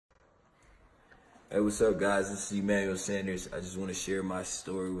Hey, what's up, guys? This is Emmanuel Sanders. I just want to share my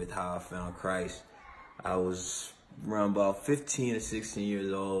story with how I found Christ. I was around about 15 or 16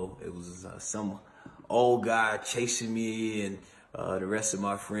 years old. It was some old guy chasing me and the rest of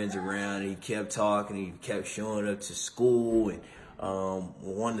my friends around. He kept talking. He kept showing up to school and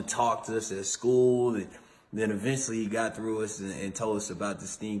wanted to talk to us at school. And then eventually he got through us and told us about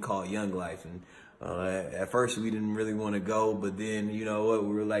this thing called Young Life. And at first we didn't really want to go, but then, you know what,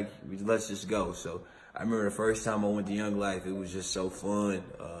 we were like, let's just go. So I remember the first time I went to Young Life, it was just so fun.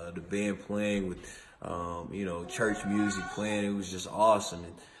 The band playing with, you know, church music playing, it was just awesome.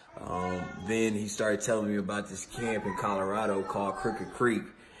 And then he started telling me about this camp in Colorado called Crooked Creek.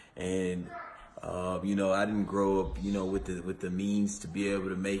 And you know, I didn't grow up, you know, with the means to be able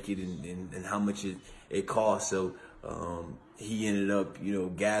to make it and how much it cost. So he ended up, you know,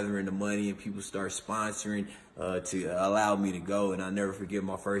 gathering the money and people start sponsoring to allow me to go. And I'll never forget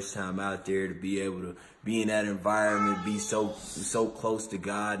my first time out there, to be able to be in that environment, be so close to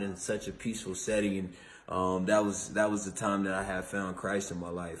God in such a peaceful setting. And that was the time that I have found Christ in my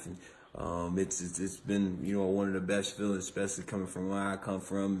life. And it's been, you know, one of the best feelings, especially coming from where I come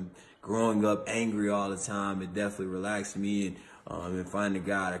from. Growing up angry all the time, it definitely relaxed me. And finding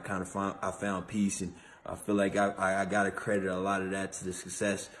God, I found peace. And I feel like I got to credit a lot of that to the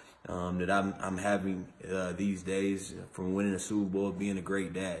success that I'm having these days, from winning a Super Bowl, being a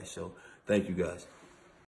great dad. So thank you, guys.